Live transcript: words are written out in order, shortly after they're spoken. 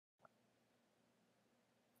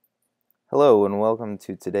Hello and welcome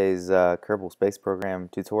to today's Kerbal Space Program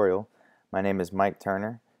tutorial. My name is Mike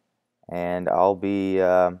Turner and I'll be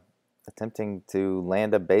attempting to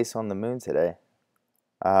land a base on the moon today.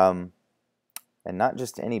 And not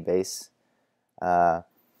just any base. I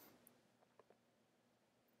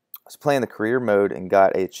was playing the career mode and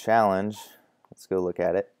got a challenge, let's go look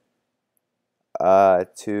at it,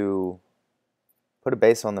 to put a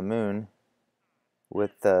base on the moon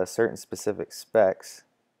with certain specific specs.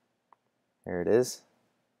 Here it is.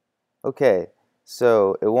 Okay,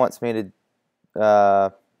 so it wants me to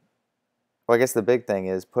well, I guess the big thing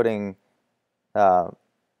is putting a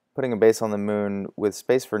base on the moon with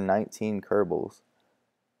space for 19 kerbals,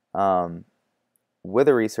 with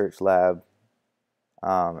a research lab,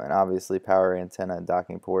 and obviously power antenna and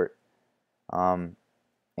docking port, and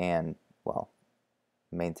well,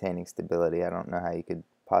 maintaining stability. I don't know how you could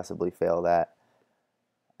possibly fail that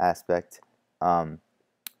aspect.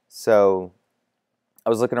 So I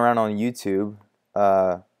was looking around on YouTube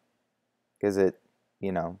because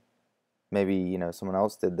maybe someone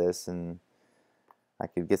else did this and I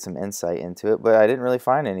could get some insight into it, but I didn't really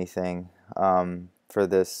find anything for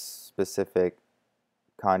this specific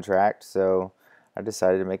contract, so I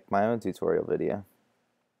decided to make my own tutorial video.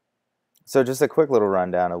 So just a quick little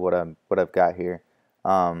rundown of what I've got here.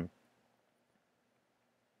 Mark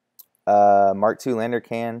II lander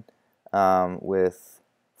can with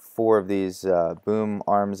 4 of these boom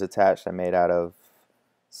arms attached. I made out of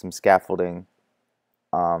some scaffolding.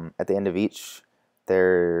 At the end of each,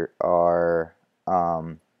 there are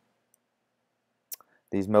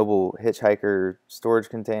these mobile hitchhiker storage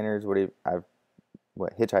containers.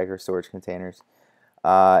 Hitchhiker storage containers,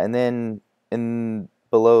 and then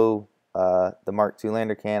below the Mark II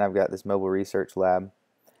lander can, I've got this mobile research lab.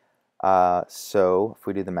 So if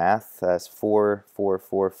we do the math, that's 4, 4,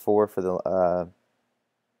 4, 4 for the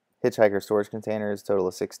hitchhiker storage containers, total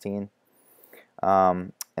of 16,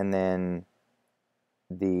 and then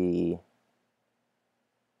the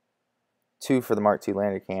 2 for the Mark II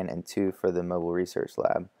lander can and 2 for the mobile research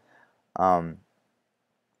lab.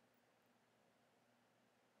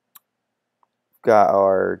 Got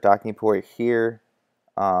our docking port here.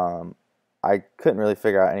 I couldn't really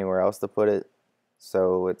figure out anywhere else to put it,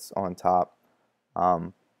 so it's on top.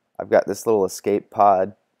 I've got this little escape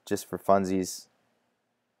pod just for funsies.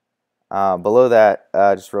 Below that,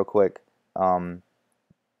 just real quick, some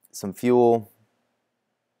fuel.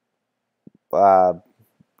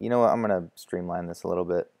 You know what, I'm going to streamline this a little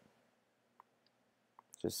bit.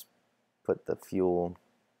 Just put the fuel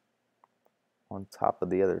on top of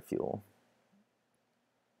the other fuel.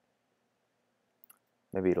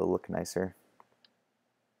 Maybe it'll look nicer.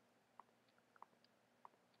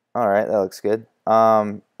 Alright, that looks good.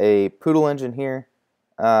 A poodle engine here,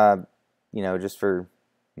 just for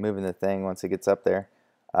moving the thing once it gets up there.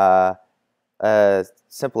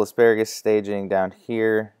 Simple asparagus staging down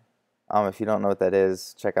here. If you don't know what that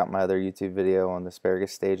is, check out my other YouTube video on the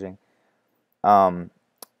asparagus staging.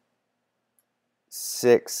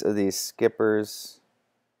 6 of these skipper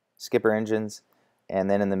engines, and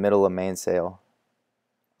then in the middle a mainsail.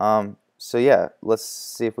 So yeah, let's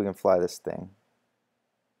see if we can fly this thing.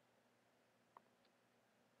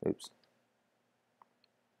 Oops.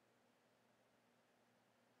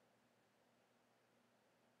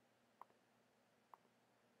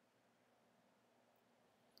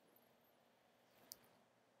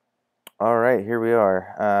 Alright, here we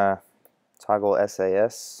are. Toggle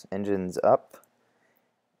SAS, engines up,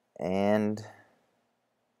 and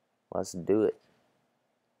let's do it.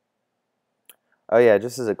 Oh yeah,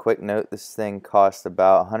 just as a quick note, this thing cost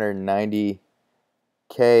about 190K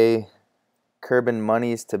Kerbin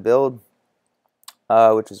monies to build,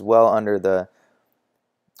 which is well under the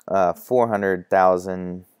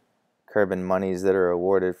 400,000 Kerbin monies that are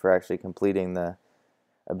awarded for actually completing the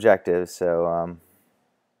objective. So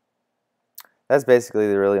that's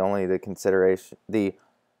basically the only consideration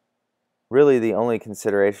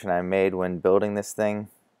I made when building this thing,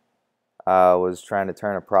 was trying to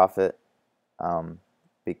turn a profit,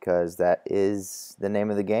 because that is the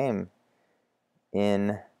name of the game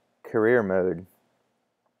in career mode.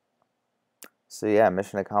 So yeah,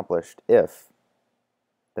 mission accomplished, if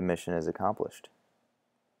the mission is accomplished.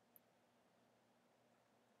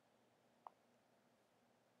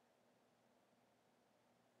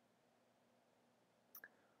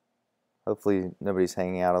 Hopefully nobody's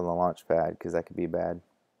hanging out on the launch pad, because that could be bad.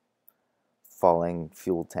 Falling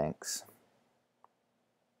fuel tanks.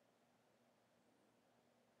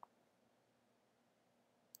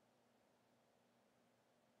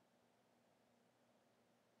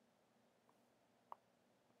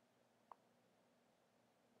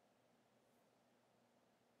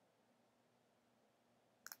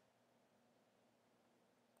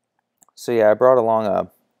 So yeah, I brought along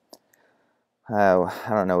I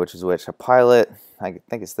don't know which is which, a pilot, I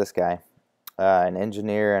think it's this guy, an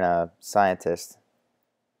engineer and a scientist.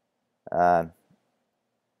 Uh,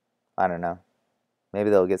 I don't know. Maybe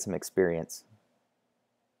they'll get some experience.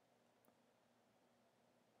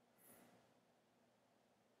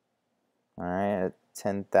 All right, at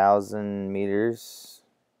 10,000 meters,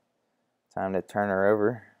 time to turn her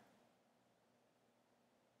over.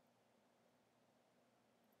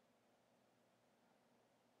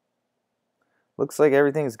 Looks like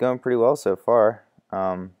everything's going pretty well so far.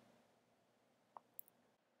 All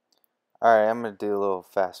right, I'm gonna do a little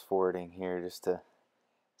fast forwarding here just to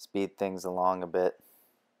speed things along a bit.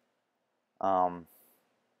 Um,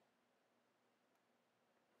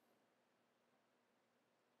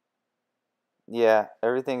 yeah,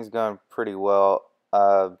 everything's going pretty well.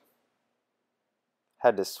 Had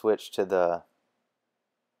to switch to the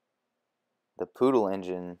Poodle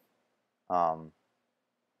engine um,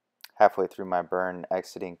 halfway through my burn,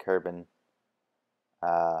 exiting Kerbin,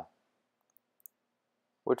 uh,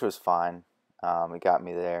 which was fine. It got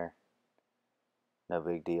me there, no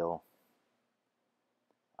big deal.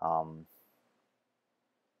 Um,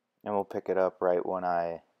 and we'll pick it up right when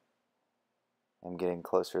I am getting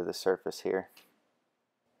closer to the surface here.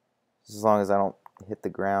 As long as I don't hit the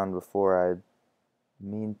ground before I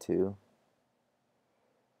mean to,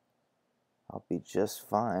 I'll be just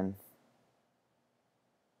fine.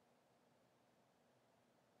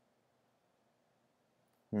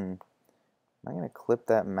 Am I gonna clip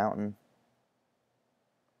that mountain?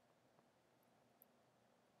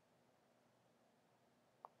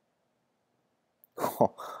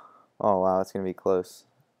 Oh wow, it's gonna be close.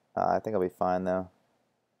 I think I'll be fine though.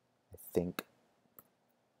 I think.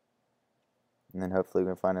 And then hopefully we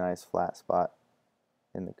can find a nice flat spot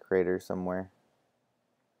in the crater somewhere.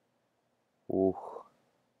 Ooh,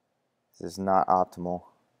 this is not optimal.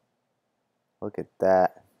 Look at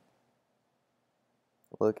that.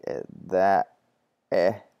 Look at that.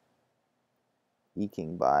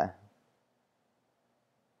 Eking by.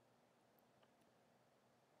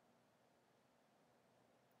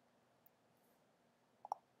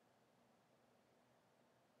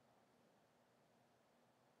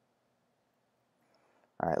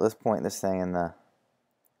 Alright, let's point this thing in the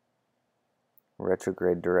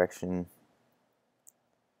retrograde direction.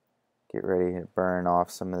 Get ready to burn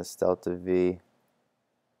off some of this delta V.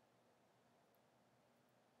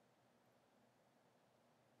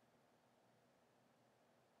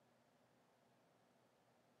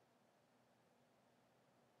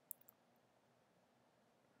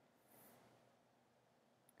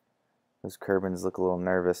 Those Kerbins look a little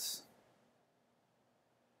nervous.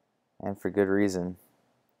 And for good reason.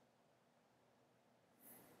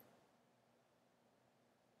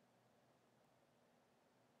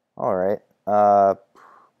 Alright,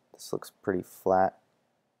 this looks pretty flat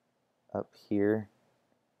up here.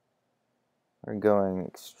 We're going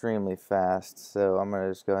extremely fast, so I'm going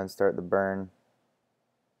to just go ahead and start the burn.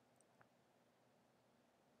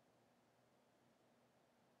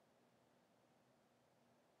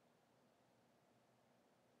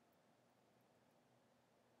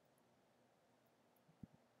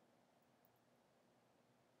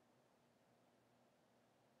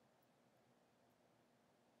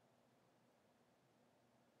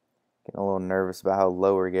 Getting a little nervous about how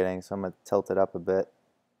low we're getting, so I'm going to tilt it up a bit.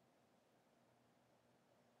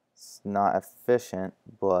 It's not efficient,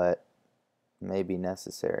 but may be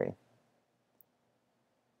necessary.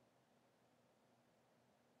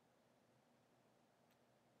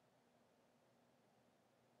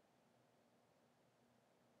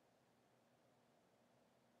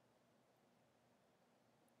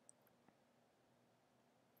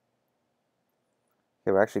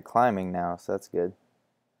 Okay, we're actually climbing now, so that's good.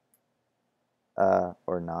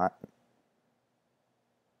 Or not.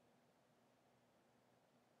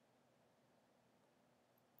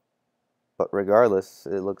 But regardless,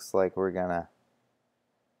 it looks like we're gonna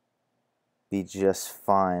be just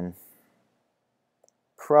fine.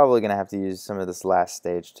 Probably gonna have to use some of this last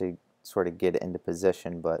stage to sort of get it into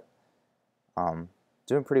position, but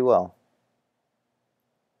doing pretty well.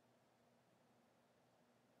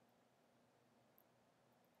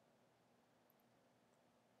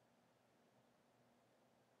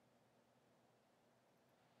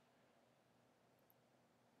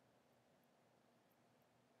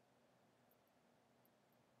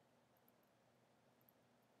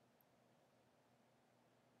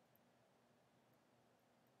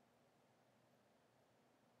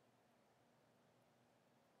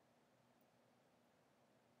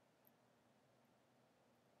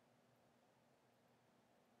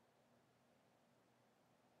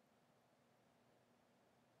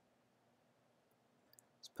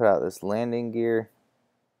 put out this landing gear.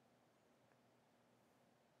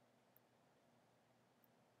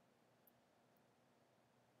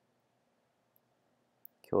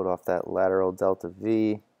 Killed off that lateral delta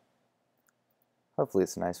V. Hopefully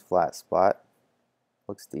it's a nice flat spot.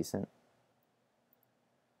 Looks decent.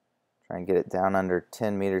 Try and get it down under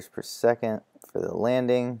 10 meters per second for the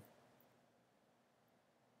landing.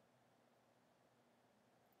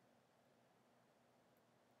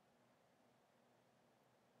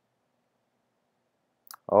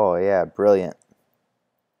 Oh yeah, brilliant.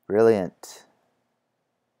 Brilliant.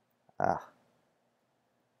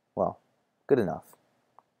 Well, good enough.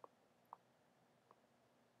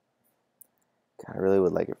 God, I really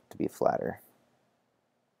would like it to be flatter.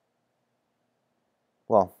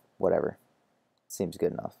 Well, whatever. Seems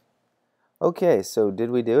good enough. Okay, so did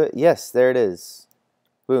we do it? Yes, there it is.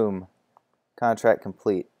 Boom. Contract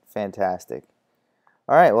complete. Fantastic.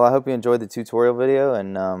 Alright, well I hope you enjoyed the tutorial video,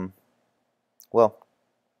 and well,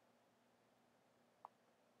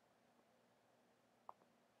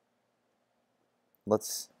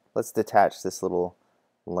 let's detach this little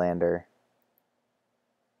lander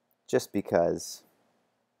just because.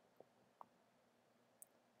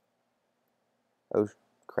 Oh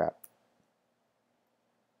crap.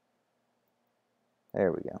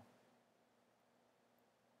 There we go.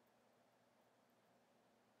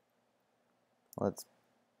 Let's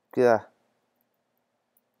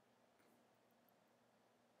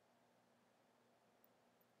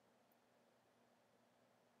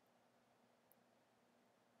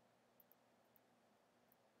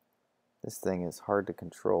this thing is hard to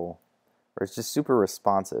control, or it's just super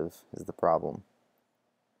responsive is the problem.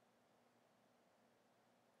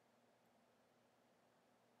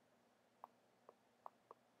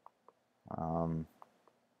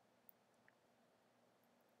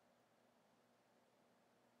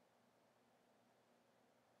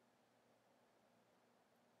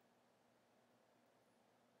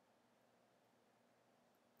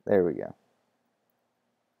 There we go.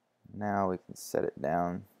 Now we can set it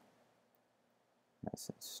down nice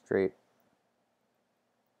and straight.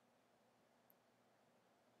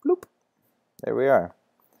 Bloop. There we are.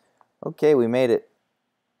 Okay, we made it.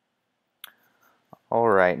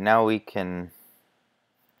 Alright, now we can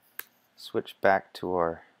switch back to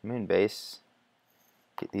our moon base.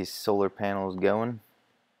 Get these solar panels going.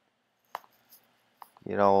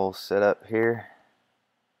 Get all set up here.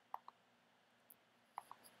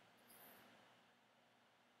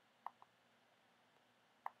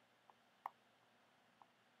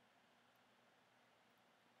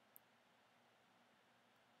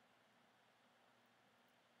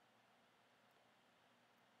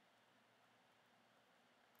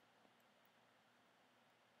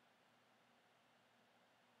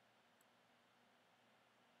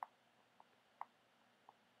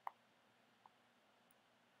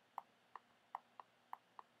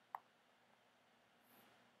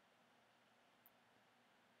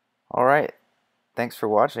 Alright, thanks for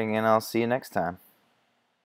watching, and I'll see you next time.